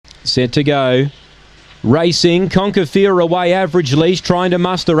Set to go. Racing, Conquerfear away, average leash, trying to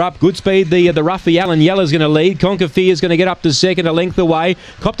muster up. Good speed, the roughy Alan Yeller's going to lead. Conquerfear is going to get up to second, a length away.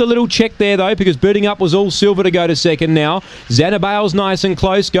 Copped a little check there, though, because Birding Up was all silver to go to second now. Xanabale's nice and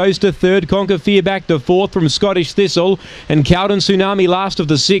close, goes to third. Conquerfear back to fourth from Scottish Thistle. And Cowden Tsunami last of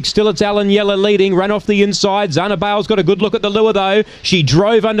the six. Still it's Alan Yeller leading, ran off the inside. Xanabale's got a good look at the lure, though. She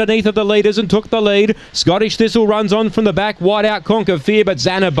drove underneath of the leaders and took the lead. Scottish Thistle runs on from the back, wide out Conquerfear, but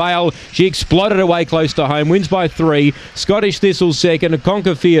Xanabale, she exploded away close to home, wins by 3. Scottish Thistle second,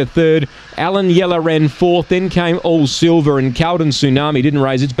 Conquerfear third. Alan Yeller ran fourth, then came All Silver, and Cowden Tsunami didn't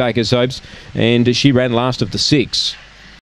raise its backers' hopes, and she ran last of the 6.